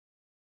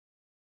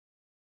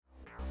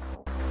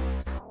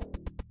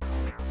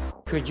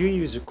Could you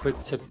use a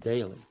quick tip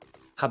daily?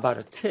 How about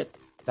a tip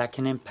that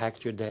can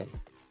impact your day?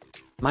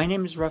 My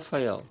name is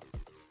Raphael.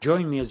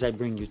 Join me as I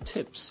bring you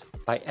tips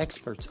by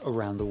experts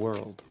around the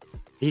world.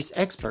 These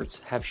experts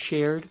have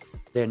shared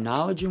their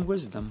knowledge and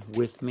wisdom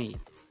with me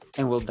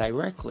and will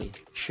directly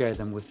share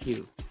them with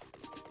you.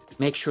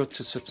 Make sure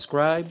to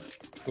subscribe,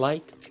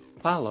 like,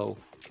 follow,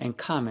 and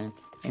comment,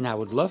 and I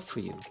would love for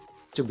you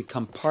to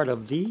become part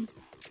of the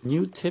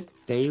New Tip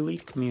Daily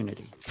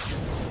community.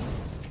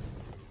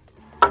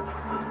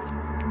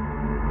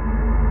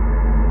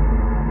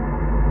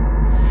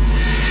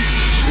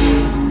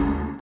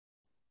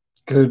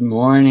 Good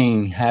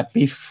morning.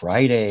 Happy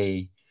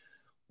Friday.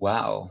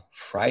 Wow.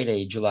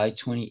 Friday, July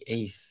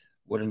 28th.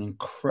 What an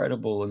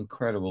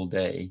incredible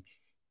day.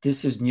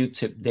 This is New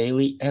Tip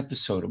Daily,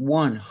 episode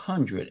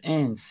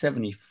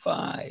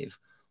 175.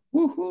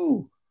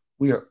 Woohoo.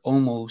 We are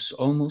almost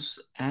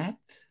at,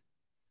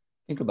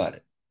 think about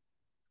it,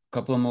 a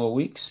couple of more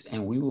weeks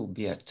and we will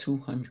be at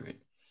 200.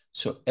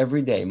 So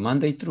every day,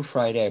 Monday through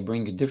Friday, I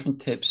bring you different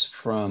tips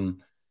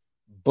from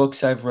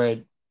books I've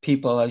read,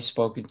 people I've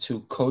spoken to,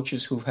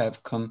 coaches who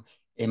have come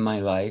in my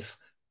life,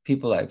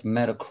 people I've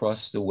met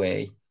across the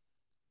way.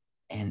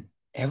 And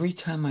every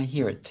time I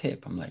hear a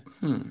tip, I'm like,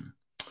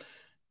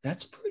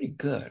 that's pretty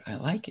good. I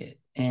like it.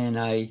 And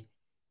I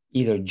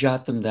either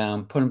jot them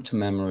down, put them to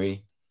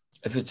memory.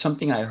 If it's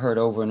something I heard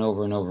over and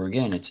over and over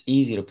again, it's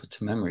easy to put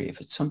to memory. If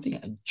it's something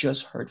I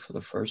just heard for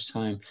the first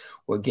time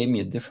or gave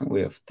me a different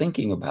way of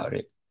thinking about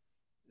it,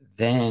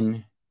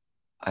 then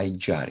I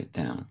jot it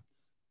down.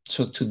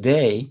 So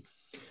today,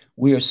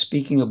 we are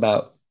speaking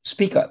about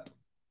speak up.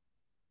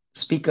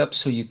 Speak up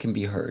so you can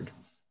be heard.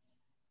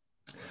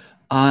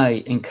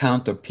 I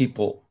encounter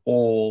people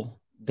all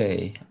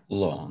day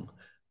long.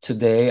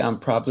 Today, I'm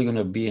probably going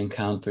to be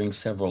encountering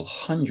several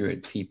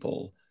hundred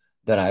people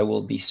that I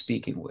will be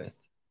speaking with.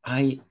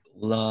 I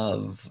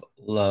love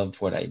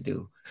what I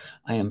do.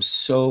 I am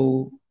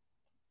so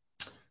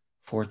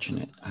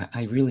fortunate.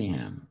 I really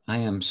am. I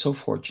am so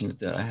fortunate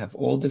that I have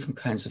all different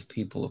kinds of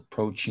people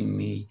approaching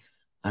me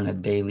on a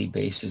daily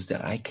basis,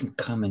 that I can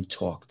come and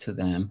talk to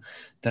them,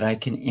 that I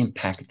can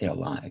impact their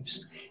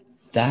lives.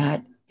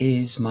 That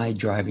is my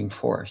driving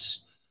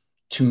force,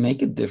 to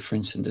make a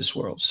difference in this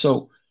world.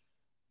 So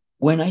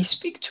when I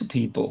speak to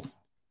people,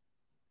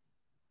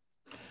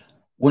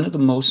 one of the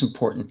most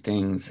important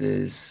things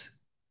is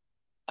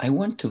I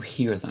want to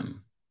hear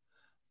them,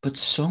 but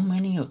so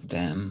many of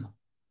them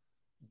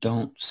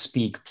don't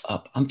speak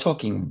up. I'm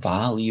talking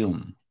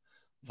volume.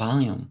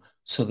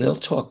 So they'll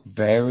talk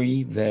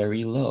very,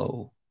 very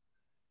low,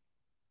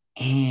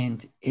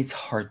 and it's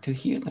hard to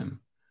hear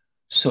them.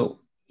 So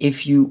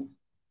if you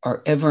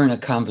are ever in a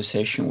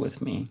conversation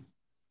with me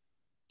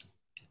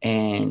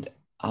and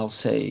I'll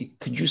say,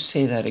 could you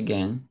say that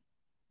again?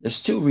 There's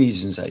two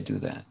reasons I do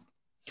that.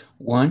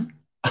 One,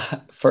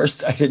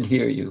 first, I didn't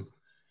hear you.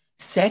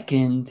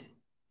 Second,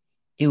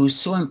 it was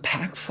so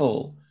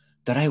impactful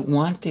that I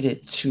wanted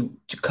it to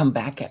come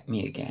back at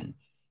me again.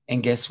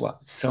 And guess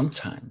what?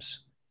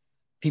 Sometimes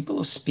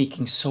people are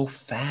speaking so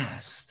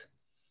fast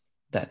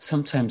that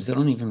sometimes they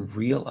don't even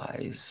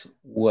realize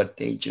what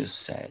they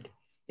just said.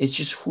 It's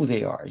just who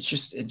they are.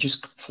 It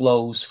just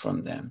flows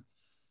from them.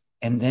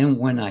 And then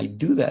when I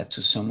do that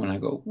to someone, I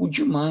go, would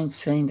you mind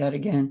saying that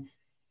again?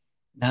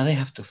 Now they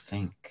have to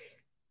think.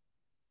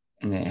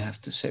 And they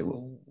have to say,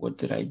 well, what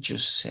did I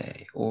just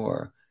say?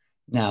 Or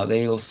now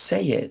they'll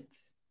say it,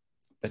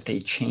 but they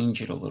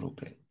change it a little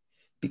bit.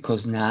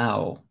 Because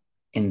now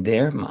in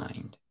their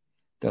mind,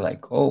 they're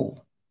like,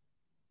 oh,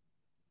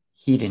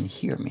 he didn't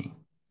hear me.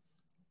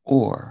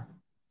 Or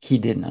he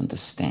didn't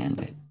understand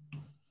it.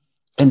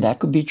 And that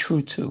could be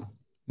true too.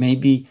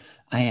 Maybe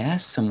I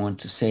asked someone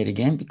to say it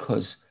again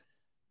because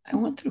I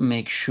wanted to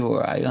make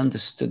sure I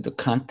understood the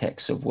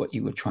context of what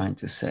you were trying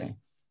to say.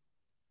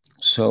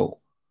 So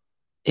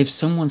if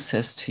someone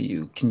says to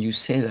you, can you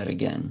say that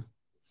again?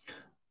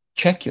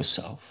 Check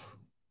yourself.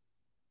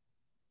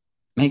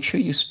 Make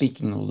sure you're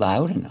speaking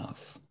loud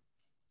enough.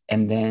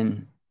 And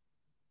then,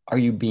 are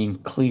you being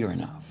clear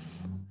enough?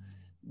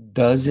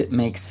 Does it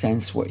make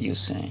sense what you're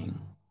saying?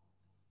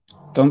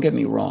 Don't get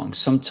me wrong.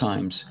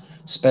 Sometimes,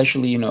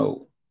 especially,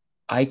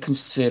 I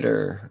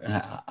consider,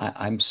 and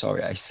I'm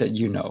sorry, I said,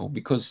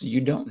 because you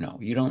don't know.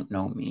 You don't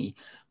know me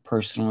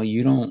personally.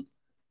 You don't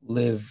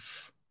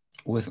live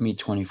with me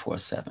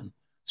 24/7.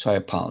 So I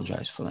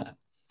apologize for that.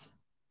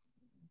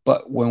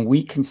 But when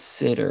we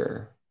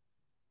consider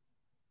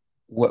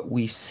what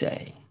we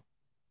say,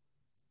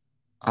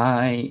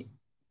 I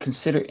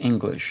consider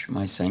English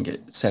my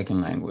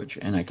second language,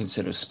 and I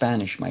consider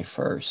Spanish my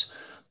first.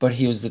 But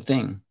here's the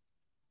thing.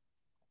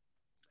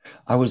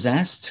 I was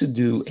asked to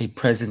do a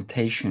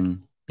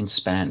presentation in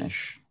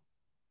Spanish,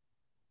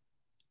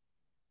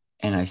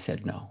 and I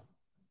said no.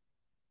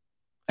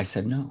 I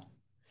said no.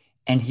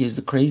 And here's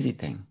the crazy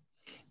thing.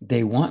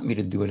 They want me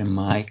to do it in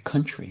my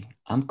country.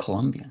 I'm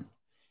Colombian.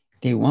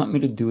 They want me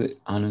to do it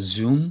on a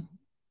Zoom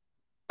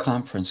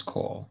conference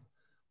call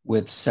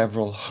with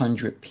several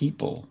hundred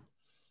people.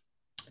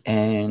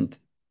 And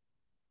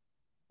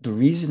the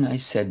reason I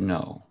said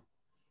no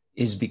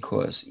is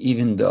because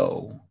even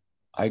though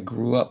I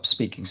grew up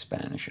speaking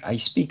Spanish, I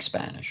speak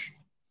Spanish,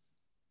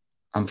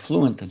 I'm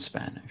fluent in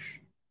Spanish,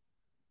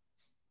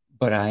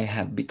 but I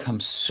have become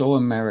so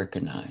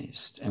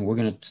Americanized. And we're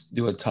going to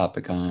do a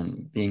topic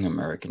on being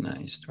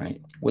Americanized,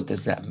 right? What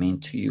does that mean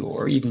to you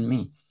or even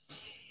me?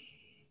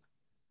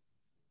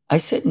 I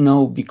said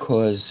no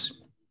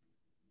because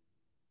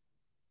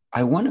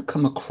I want to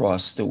come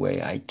across the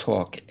way I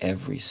talk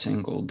every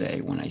single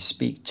day when I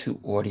speak to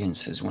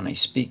audiences, when I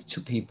speak to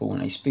people, when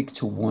I speak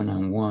to one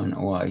on one,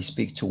 or I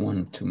speak to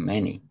one to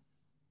many.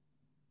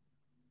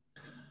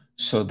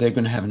 So they're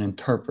going to have an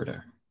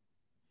interpreter.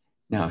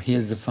 Now,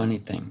 here's the funny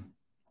thing,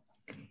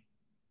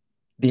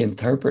 the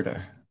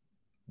interpreter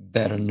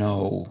better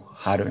know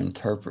how to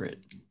interpret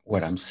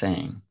what I'm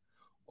saying,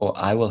 or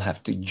I will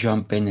have to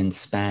jump in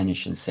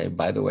Spanish and say,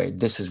 by the way,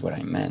 this is what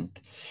I meant.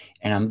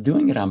 And I'm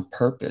doing it on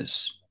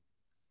purpose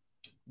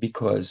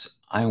because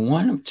I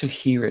want them to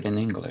hear it in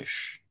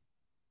English,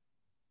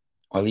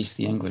 or at least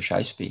the English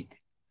I speak.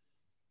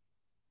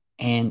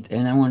 And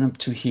I want them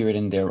to hear it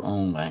in their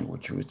own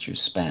language, which is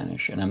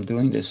Spanish. And I'm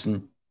doing this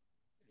in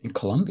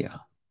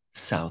Colombia,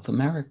 South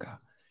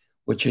America,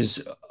 which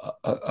is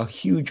a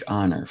huge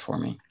honor for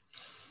me.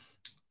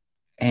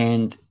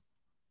 And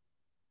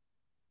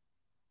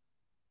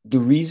the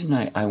reason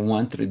I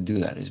wanted to do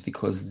that is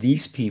because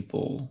these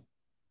people,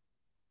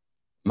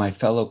 my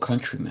fellow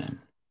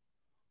countrymen,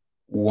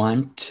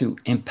 want to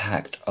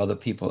impact other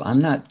people.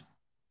 I'm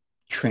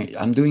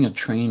doing a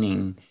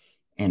training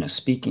and a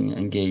speaking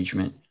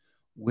engagement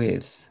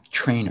with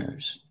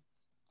trainers.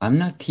 I'm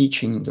not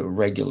teaching the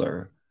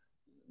regular,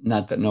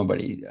 not that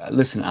nobody,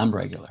 listen, I'm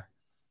regular,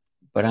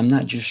 but I'm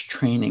not just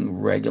training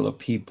regular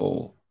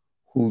people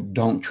who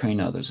don't train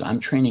others. I'm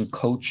training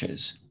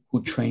coaches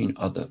who train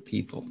other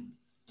people.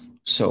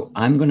 So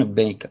I'm going to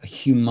make a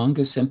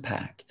humongous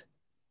impact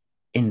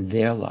in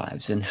their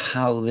lives and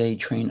how they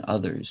train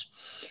others.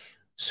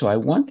 So I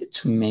wanted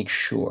to make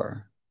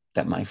sure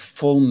that my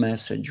full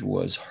message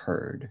was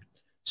heard.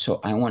 So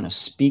I want to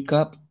speak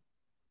up,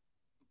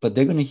 but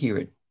they're going to hear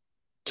it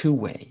two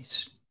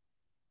ways,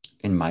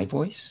 in my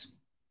voice,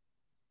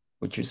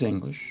 which is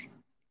English,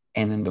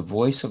 and in the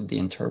voice of the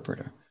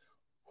interpreter,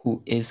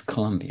 who is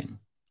Colombian.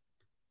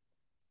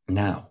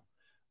 Now,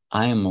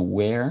 I am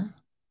aware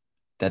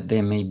that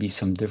there may be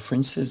some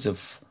differences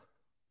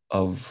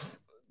of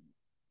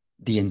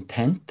the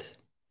intent,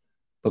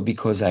 but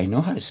because I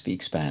know how to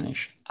speak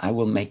Spanish, I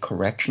will make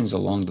corrections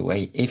along the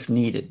way if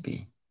needed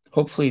be.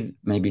 Hopefully,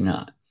 maybe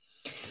not.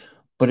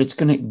 But it's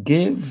going to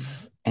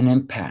give an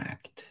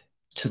impact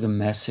to the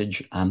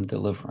message I'm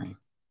delivering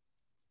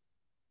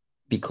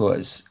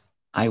because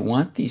I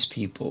want these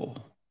people,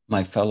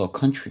 my fellow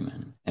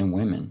countrymen and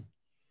women,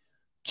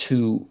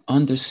 to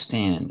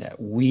understand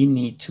that we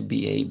need to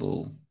be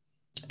able,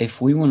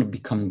 if we want to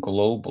become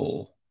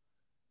global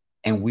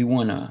and we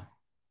want to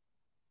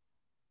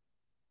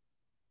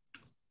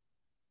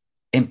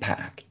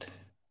impact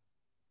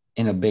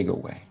in a bigger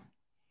way,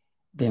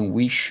 then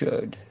we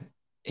should.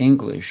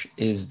 English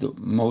is the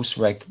most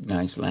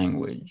recognized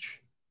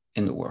language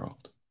in the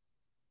world,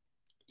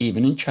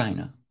 even in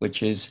China,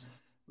 which is,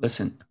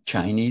 listen,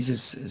 Chinese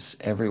is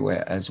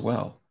everywhere as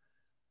well.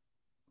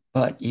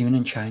 But even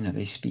in China,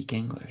 they speak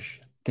English.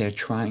 They're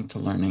trying to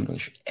learn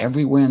English.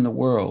 Everywhere in the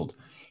world,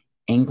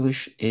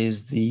 English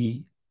is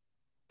the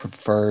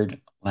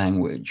preferred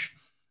language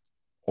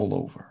all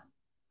over.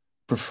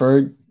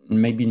 Preferred,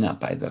 maybe not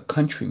by the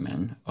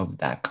countrymen of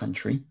that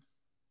country,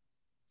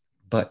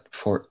 but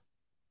for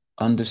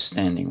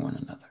understanding one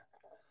another.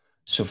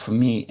 So for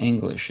me,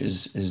 English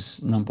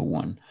is number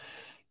one.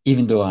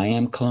 Even though I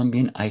am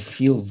Colombian, I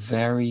feel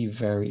very,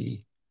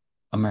 very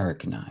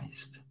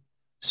Americanized.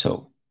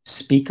 So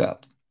speak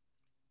up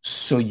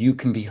so you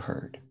can be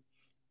heard.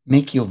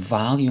 Make your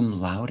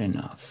volume loud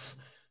enough.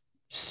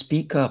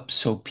 Speak up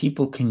so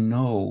people can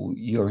know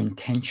your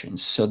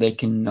intentions, so they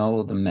can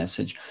know the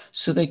message,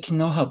 so they can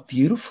know how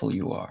beautiful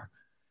you are.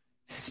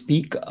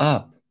 Speak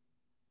up.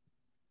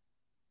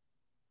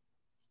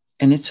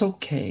 And it's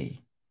okay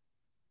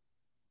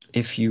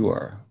if you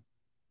are,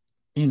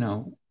 you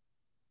know,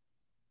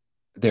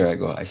 there I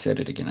go. I said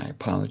it again. I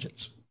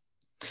apologize.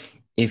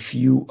 If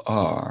you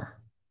are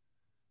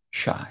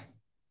shy,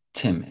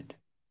 timid,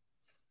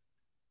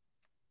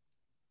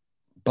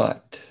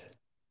 but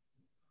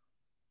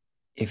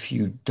if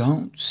you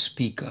don't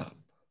speak up,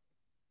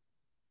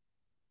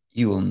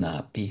 you will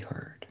not be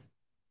heard.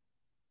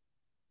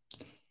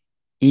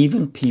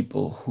 Even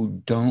people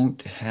who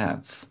don't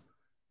have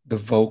the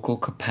vocal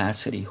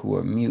capacity, who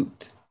are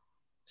mute,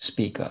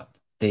 speak up.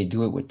 They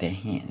do it with their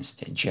hands,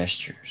 their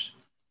gestures,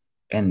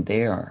 and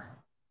they are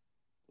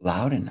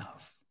loud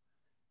enough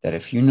that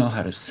if you know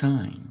how to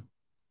sign,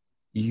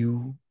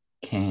 you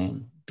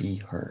can be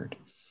heard.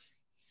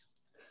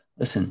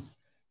 Listen,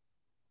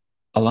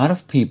 a lot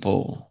of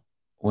people,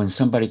 when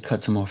somebody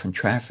cuts them off in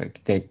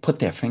traffic, they put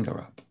their finger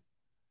up.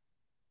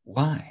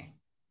 Why?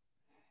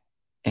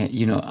 And,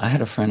 I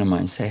had a friend of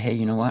mine say, hey,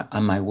 you know what?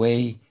 On my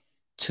way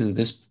to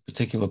this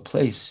particular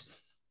place,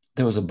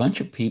 there was a bunch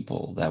of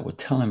people that were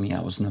telling me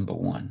I was number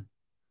one.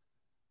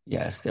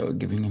 Yes, they were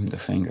giving him the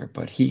finger,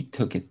 but he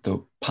took it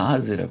the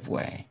positive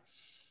way.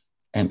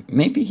 And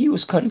maybe he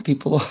was cutting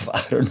people off.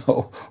 I don't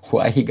know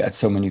why he got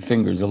so many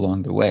fingers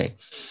along the way.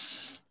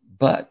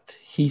 But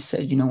he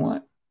said, you know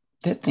what?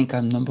 They think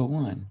I'm number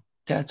one.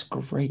 That's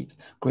great.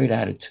 Great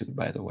attitude,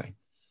 by the way.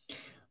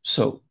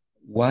 So,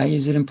 why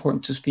is it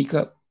important to speak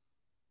up?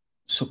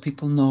 So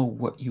people know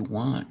what you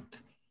want.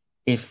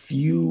 If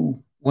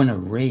you want to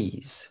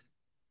raise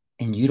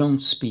and you don't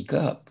speak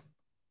up,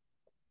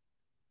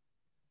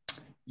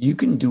 you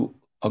can do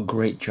a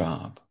great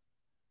job.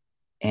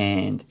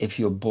 And if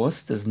your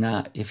boss does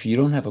not, if you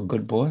don't have a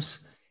good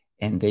boss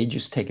and they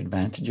just take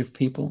advantage of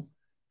people,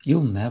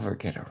 you'll never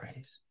get a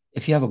raise.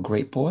 If you have a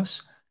great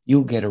boss,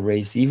 you'll get a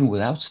raise even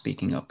without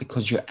speaking up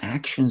because your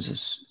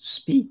actions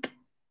speak.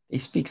 They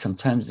speak.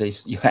 Sometimes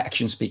your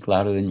actions speak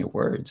louder than your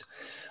words.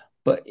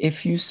 But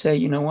if you say,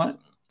 you know what,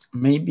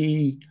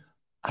 maybe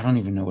I don't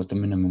even know what the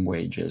minimum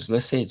wage is.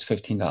 Let's say it's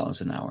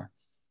 $15 an hour.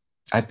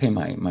 I pay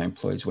my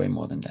employees way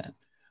more than that,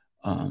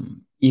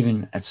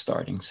 even at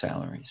starting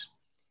salaries.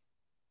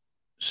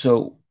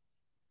 So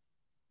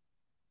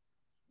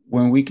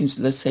when we can,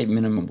 let's say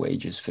minimum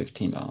wage is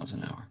 $15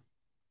 an hour,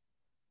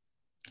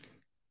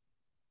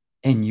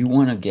 and you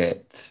want to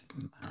get,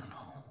 I don't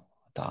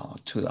know,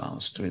 $1, $2,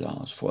 $3,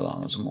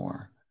 $4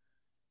 more,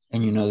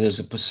 and you know there's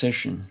a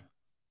position,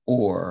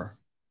 or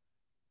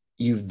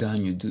you've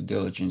done your due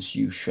diligence,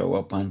 you show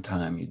up on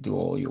time, you do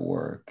all your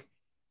work.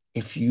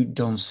 If you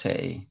don't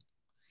say,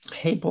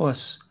 hey,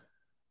 boss,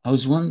 I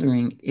was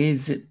wondering,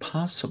 is it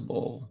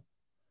possible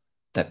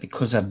that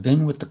because I've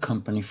been with the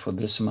company for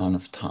this amount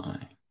of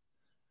time,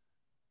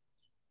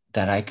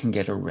 that I can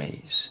get a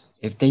raise?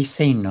 If they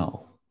say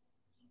no,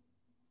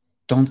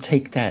 don't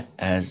take that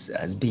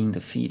as being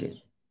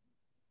defeated.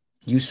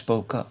 You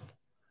spoke up,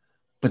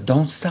 but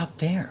don't stop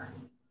there.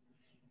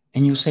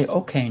 And you'll say,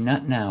 okay,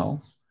 not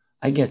now.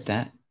 I get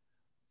that.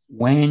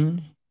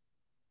 When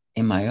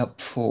am I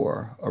up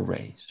for a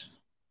raise?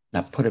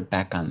 Now put it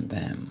back on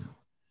them.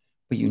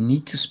 But you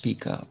need to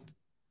speak up.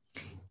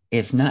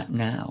 If not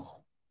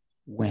now,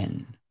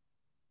 when?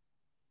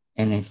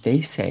 And if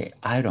they say,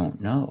 I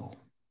don't know,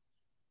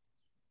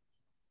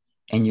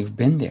 and you've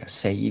been there,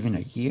 say even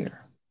a year,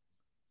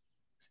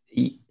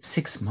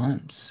 6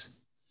 months,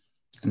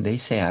 and they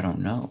say, I don't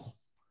know,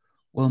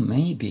 well,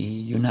 maybe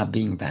you're not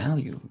being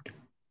valued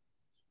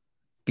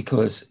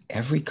because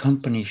every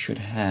company should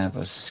have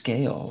a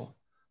scale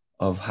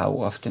of how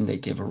often they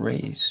give a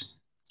raise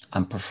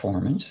on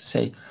performance.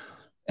 Say,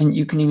 and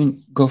you can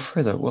even go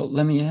further. Well,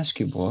 let me ask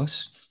you,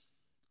 boss,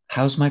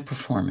 how's my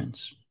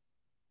performance?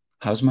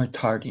 How's my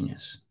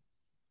tardiness?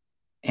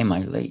 Am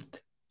I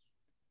late?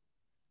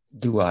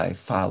 Do I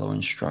follow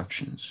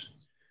instructions?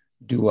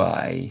 Do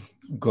I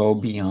go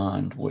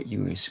beyond what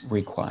you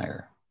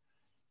require?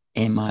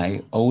 Am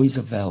I always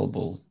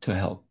available to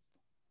help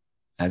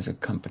as a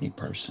company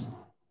person?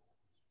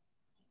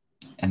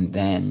 And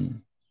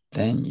then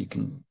you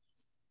can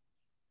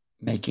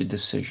make your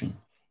decision.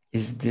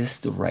 Is this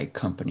the right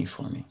company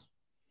for me?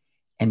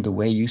 And the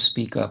way you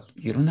speak up,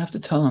 you don't have to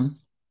tell them.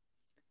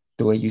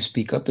 The way you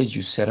speak up is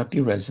you set up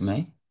your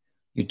resume,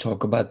 you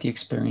talk about the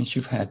experience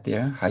you've had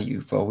there, how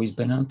you've always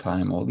been on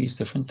time, all these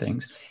different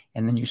things,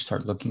 and then you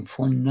start looking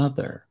for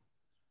another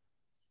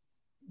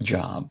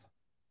job,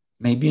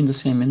 maybe in the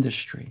same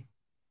industry,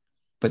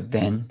 but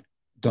then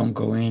don't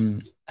go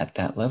in at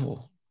that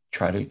level.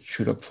 Try to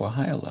shoot up for a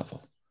higher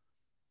level.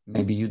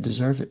 Maybe you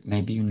deserve it.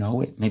 Maybe you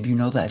know it. Maybe you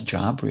know that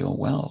job real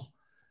well.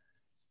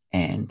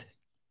 And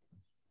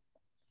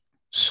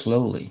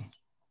slowly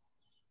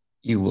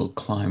you will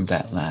climb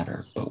that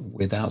ladder. But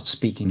without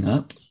speaking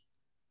up,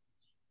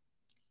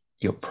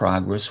 your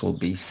progress will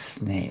be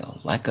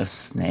like a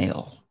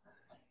snail,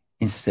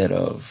 instead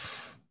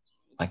of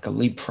like a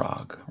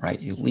leapfrog, right?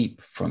 You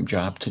leap from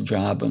job to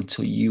job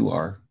until you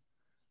are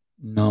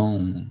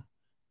known,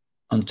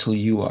 until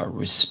you are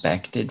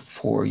respected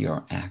for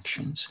your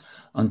actions,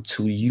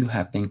 until you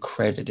have been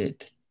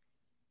credited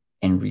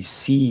and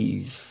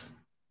receive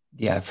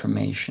the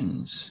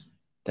affirmations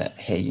that,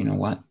 hey, you know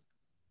what?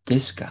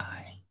 This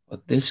guy or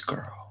this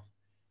girl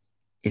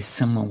is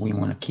someone we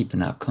want to keep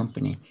in our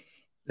company.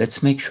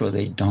 Let's make sure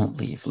they don't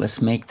leave.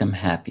 Let's make them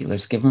happy.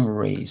 Let's give them a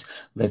raise.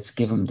 Let's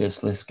give them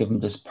this. Let's give them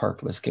this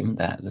perk. Let's give them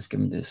that. Let's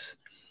give them this.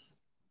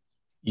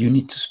 You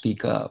need to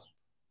speak up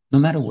no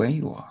matter where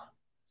you are.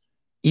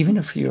 Even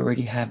if you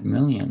already have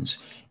millions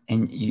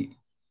and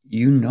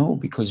you know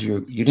because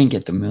you didn't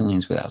get the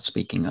millions without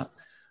speaking up.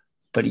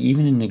 But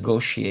even in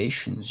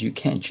negotiations, you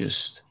can't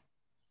just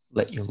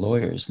let your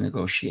lawyers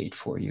negotiate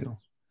for you.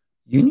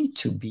 You need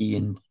to be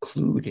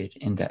included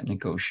in that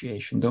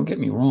negotiation. Don't get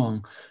me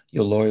wrong,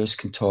 your lawyers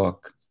can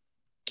talk,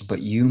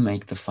 but you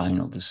make the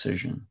final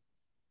decision,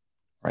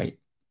 right?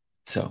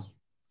 So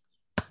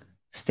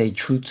stay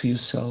true to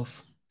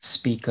yourself,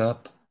 speak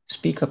up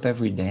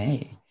every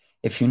day.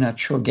 If you're not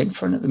sure, get in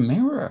front of the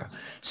mirror,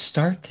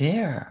 start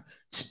there,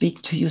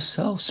 speak to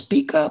yourself,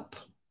 speak up,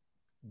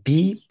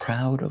 be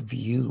proud of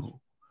you.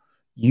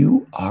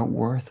 You are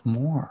worth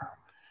more.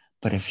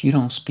 But if you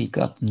don't speak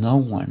up, no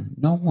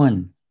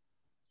one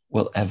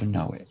will ever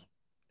know it.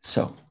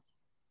 So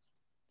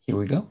here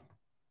we go.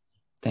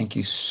 Thank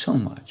you so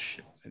much.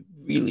 I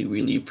really,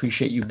 really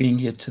appreciate you being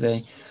here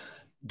today.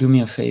 Do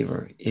me a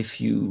favor. If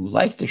you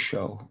like the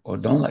show or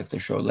don't like the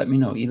show, let me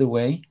know. Either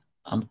way,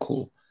 I'm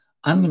cool.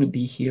 I'm going to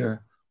be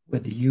here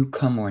whether you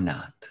come or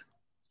not.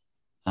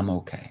 I'm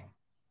okay.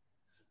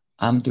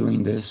 I'm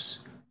doing this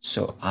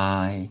so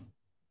I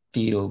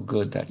feel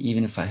good that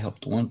even if I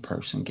helped one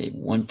person, gave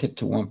one tip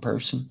to one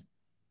person,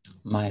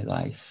 my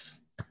life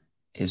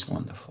is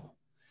wonderful.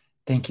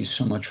 Thank you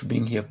so much for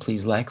being here.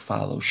 Please like,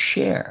 follow,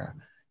 share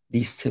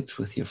these tips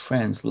with your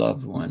friends,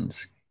 loved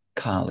ones,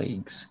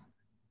 colleagues,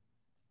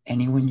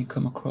 anyone you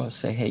come across.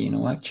 Say, hey, you know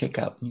what? Check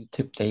out New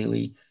Tip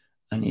Daily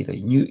on either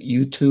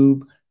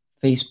YouTube,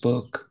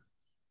 Facebook,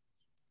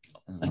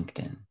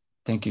 LinkedIn.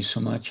 Thank you so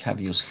much.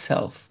 Have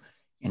yourself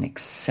an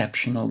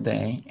exceptional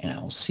day, and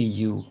I'll see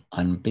you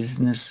on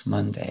Business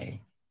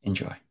Monday.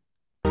 Enjoy.